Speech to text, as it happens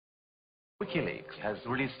Wikileaks has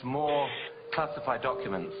released more classified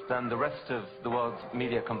documents than the rest of the world's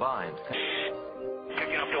media combined.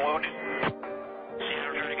 Picking up the wound.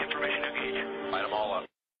 Energetic information engaged. Light them all up.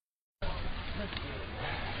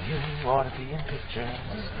 You ought to be in pictures.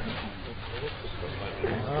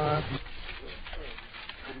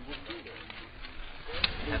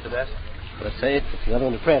 That's the best? Let's say it's another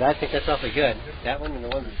one to print. I think that's awfully good. That one and the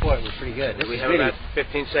one before it were pretty good. Do we have about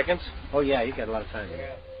 15 seconds? Oh yeah, you got a lot of time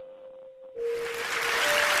here.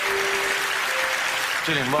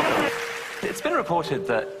 Julian, welcome. It's been reported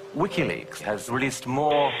that Wikileaks has released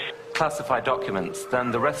more classified documents than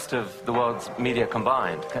the rest of the world's media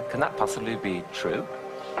combined. Can that possibly be true?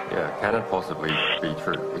 Yeah, can it possibly be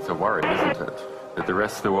true? It's a worry, isn't it? That the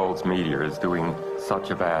rest of the world's media is doing such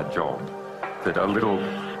a bad job that a little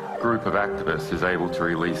group of activists is able to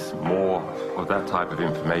release more of that type of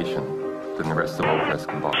information than the rest of the world press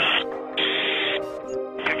combined.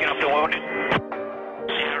 Picking up the wounded.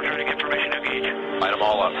 Energetic information engaged. Light them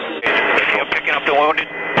all up. Picking up the wounded.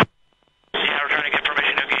 Energetic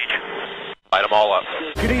information engaged. Light them all up.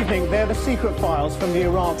 Good evening. They're the secret files from the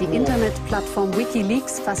Iraq Die war. internetplattform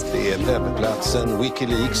Wikileaks fast. Det är webbplatsen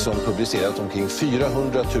Wikileaks som publicerat omkring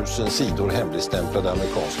 400 000 sidor hemligstämplade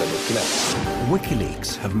amerikanska dokument.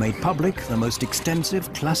 Wikileaks have made public the most extensive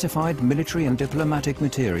classified military and diplomatic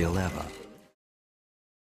material ever.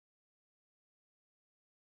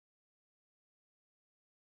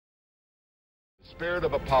 The spirit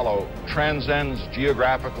of Apollo transcends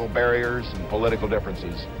geographical barriers and political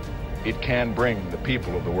differences. It can bring the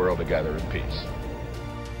people of the world together in peace.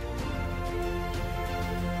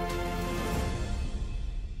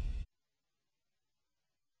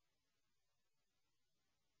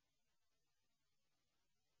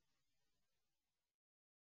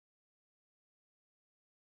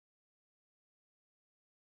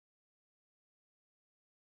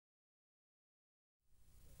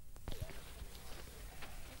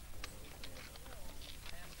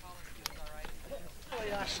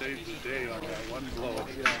 Saved the day on that one blow.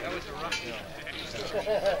 That was a rough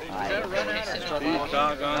These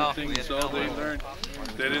doggone things, though, they learned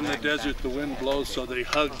that in the desert the wind blows, so they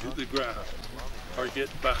hug the ground or get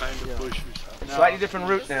behind the bushes. Slightly different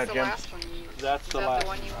route now, Jim. That's the last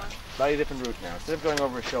one. Slightly different route now. Instead of going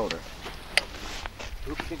over his shoulder.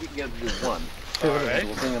 I think we can get him to do one. All right.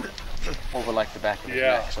 We'll bring him over like the back of his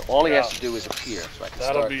Yeah. neck. So all he has to do is appear. So I can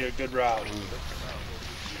That'll start. be a good route.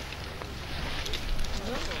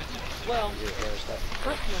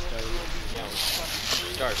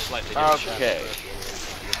 Start slightly Okay.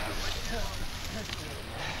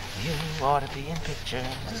 You ought to be in pictures.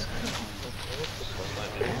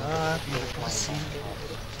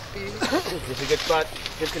 This is a good spot.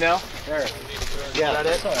 Jim Canal? There. Yeah, Is that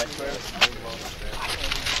it? all right. But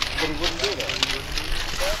he wouldn't do that.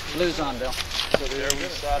 Blues on, Bill. So there we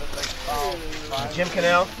started. Jim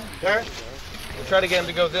Canal? There. We'll try to get him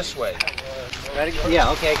to go this way. Ready? Yeah,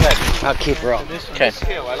 okay, good. I'll keep rolling. Okay. This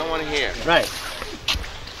hill, I don't want to hear. Right.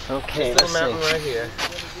 Okay, This let's little mountain see. right here.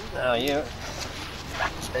 Now you.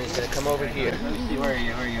 And he's going to come over here. See where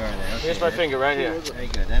you are there. Okay, Here's my finger right here. Very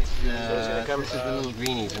good. That's it's gonna come- this is the little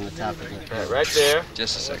greenies on the top of it. Right there.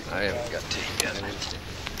 Just a second, I haven't got tape yet.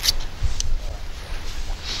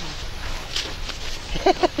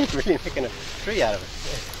 He's really making a tree out of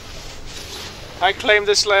it. I claim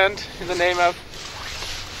this land in the name of...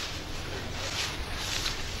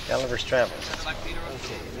 Gulliver's Travels. Okay,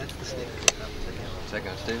 that's the snake. Is that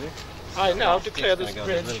going to stay there? I now declare It's this gonna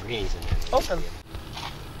go with bridge little greenies in there. open.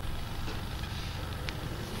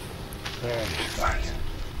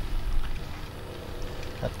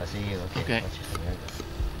 I see you. Okay. Watch it. There it goes.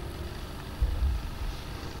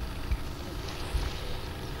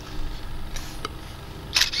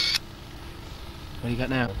 What do you got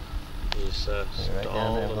now? He's Right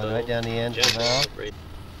down there, going right down the end. Now.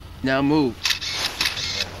 Now move.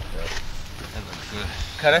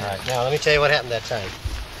 Cut it. All right, now let me tell you what happened that time.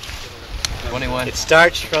 21. It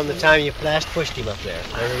starts from the time you last pushed him up there.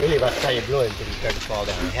 And really about the time you blew him until he started to fall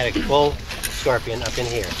down. He had a full scorpion up in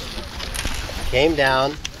here. Came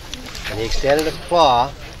down, and he extended a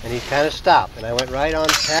claw, and he kind of stopped. And I went right on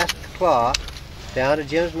past the claw, down to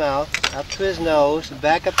Jim's mouth, up to his nose,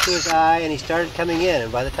 back up to his eye, and he started coming in.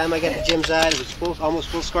 And by the time I got to Jim's eye, it was full, almost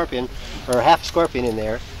full scorpion, or half scorpion in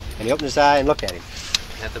there. And he opened his eye and looked at him.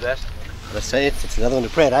 Is that the best? Let's say it's another one to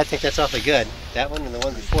print. I think that's awfully good. That one and the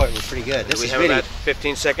one before it were pretty good. Do This we is have really. about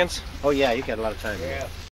 15 seconds? Oh yeah, you got a lot of time here.